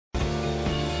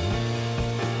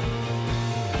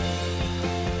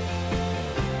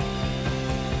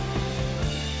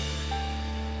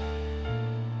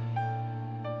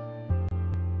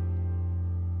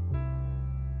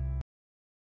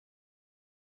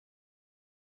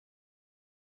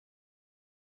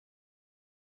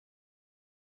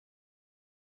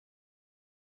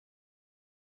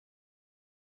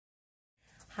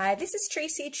Hi, this is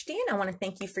Tracy HD, and I want to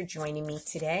thank you for joining me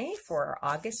today for our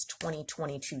August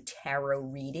 2022 tarot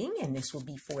reading, and this will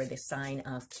be for the sign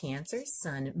of Cancer,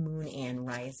 Sun, Moon, and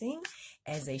Rising.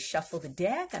 As I shuffle the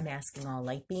deck, I'm asking all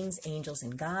light beings, angels,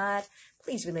 and God,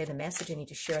 please relay the message I need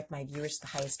to share with my viewers the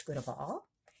highest good of all.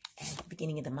 And at the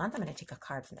beginning of the month, I'm going to take a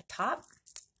card from the top.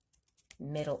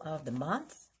 Middle of the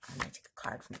month, I'm going to take a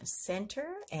card from the center,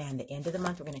 and the end of the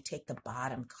month, we're going to take the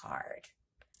bottom card.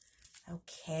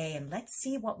 Okay, and let's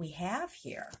see what we have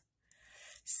here.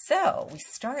 So we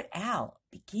start out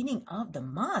beginning of the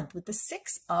month with the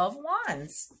Six of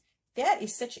Wands. That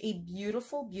is such a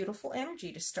beautiful, beautiful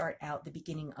energy to start out the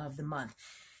beginning of the month.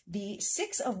 The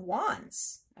Six of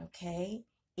Wands, okay,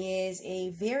 is a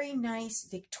very nice,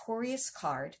 victorious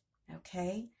card,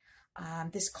 okay?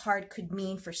 This card could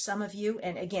mean for some of you,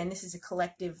 and again, this is a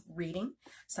collective reading.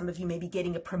 Some of you may be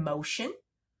getting a promotion,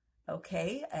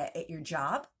 okay, at your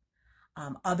job.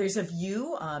 Others of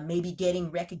you may be getting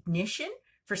recognition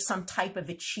for some type of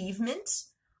achievement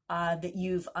that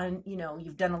you've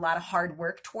done a lot of hard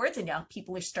work towards, and now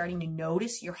people are starting to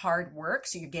notice your hard work.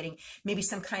 So you're getting maybe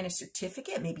some kind of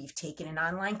certificate. Maybe you've taken an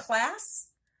online class.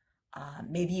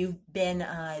 Maybe you've been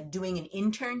doing an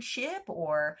internship,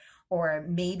 or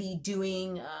maybe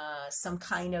doing some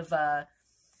kind of a,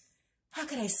 how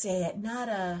could I say it? Not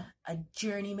a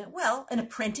journeyman. Well, an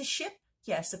apprenticeship.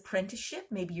 Yes, apprenticeship.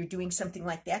 Maybe you're doing something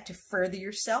like that to further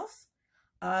yourself.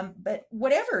 But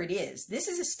whatever it is, this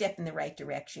is a step in the right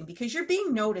direction because you're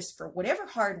being noticed for whatever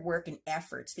hard work and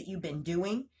efforts that you've been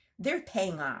doing. They're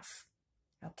paying off.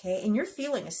 Okay, and you're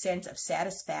feeling a sense of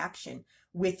satisfaction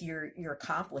with your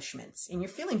accomplishments, and you're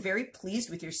feeling very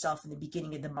pleased with yourself in the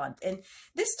beginning of the month. And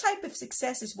this type of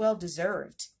success is well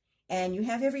deserved, and you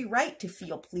have every right to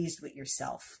feel pleased with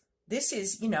yourself. This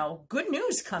is, good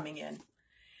news coming in.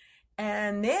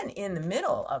 And then in the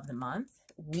middle of the month,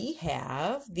 we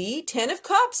have the Ten of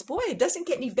Cups. Boy, it doesn't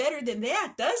get any better than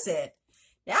that, does it?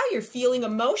 Now you're feeling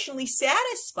emotionally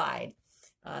satisfied.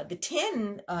 The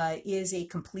 10 is a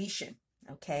completion,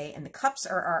 okay? And the cups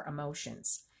are our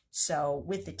emotions. So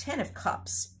with the 10 of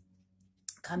Cups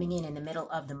coming in the middle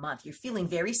of the month, you're feeling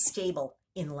very stable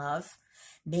in love.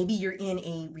 Maybe you're in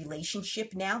a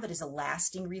relationship now that is a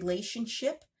lasting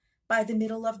relationship. By the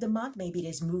middle of the month, maybe it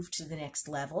has moved to the next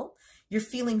level. You're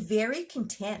feeling very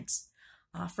content.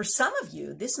 For some of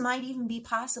you, this might even be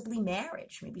possibly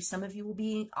marriage. Maybe some of you will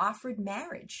be offered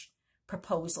marriage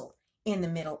proposal in the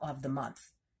middle of the month.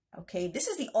 Okay, this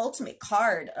is the ultimate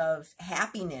card of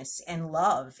happiness and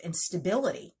love and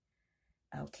stability.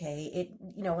 Okay,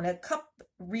 in a cup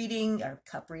reading,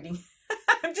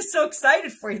 I'm just so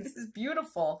excited for you. This is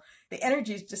beautiful. The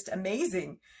energy is just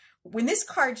amazing. When this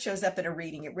card shows up in a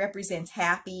reading, it represents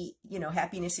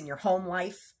happiness in your home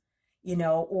life,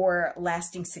 or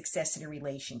lasting success in a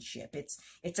relationship.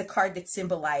 It's a card that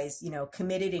symbolizes,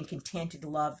 committed and contented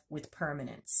love with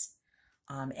permanence.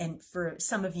 And for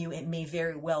some of you, it may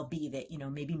very well be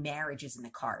that, maybe marriage is in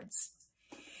the cards.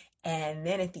 And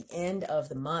then at the end of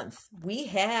the month, we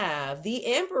have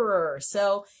the Emperor.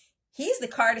 So he's the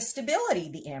card of stability,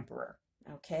 the Emperor.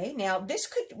 Okay, now this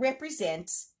could represent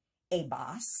a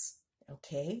boss,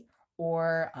 okay,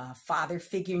 or a father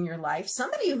figure in your life,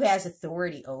 somebody who has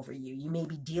authority over you, you may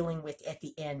be dealing with at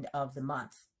the end of the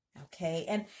month, okay?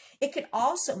 And it could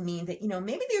also mean that,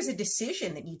 maybe there's a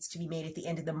decision that needs to be made at the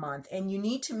end of the month, and you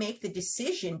need to make the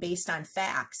decision based on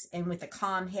facts and with a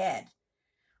calm head,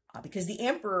 because the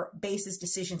Emperor bases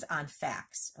decisions on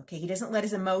facts, okay? He doesn't let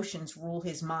his emotions rule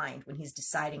his mind when he's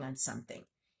deciding on something.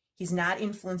 He's not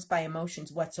influenced by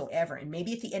emotions whatsoever. And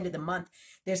maybe at the end of the month,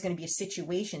 there's going to be a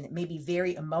situation that may be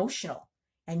very emotional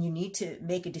and you need to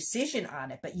make a decision on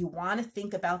it, but you want to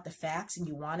think about the facts and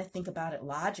you want to think about it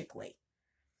logically.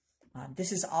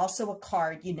 This is also a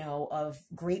card, of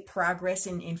great progress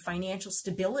in financial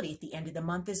stability at the end of the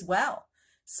month as well.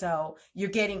 So you're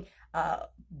getting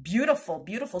beautiful,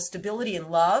 beautiful stability in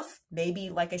love. Maybe,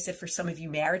 like I said, for some of you,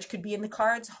 marriage could be in the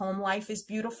cards. Home life is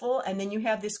beautiful. And then you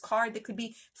have this card that could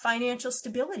be financial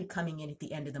stability coming in at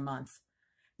the end of the month.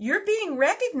 You're being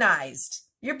recognized.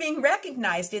 You're being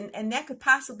recognized. And that could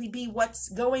possibly be what's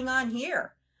going on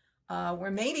here.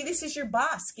 Where maybe this is your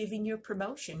boss giving you a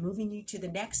promotion, moving you to the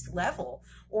next level.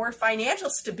 Or financial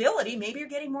stability. Maybe you're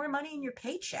getting more money in your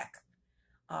paycheck.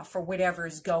 For whatever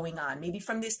is going on, maybe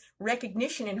from this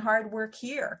recognition and hard work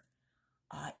here.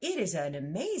 It is an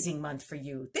amazing month for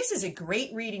you. This is a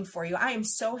great reading for you. I am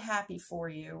so happy for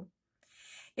you.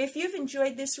 If you've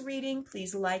enjoyed this reading,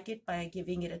 please like it by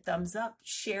giving it a thumbs up,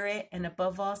 share it, and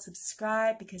above all,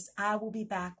 subscribe because I will be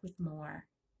back with more.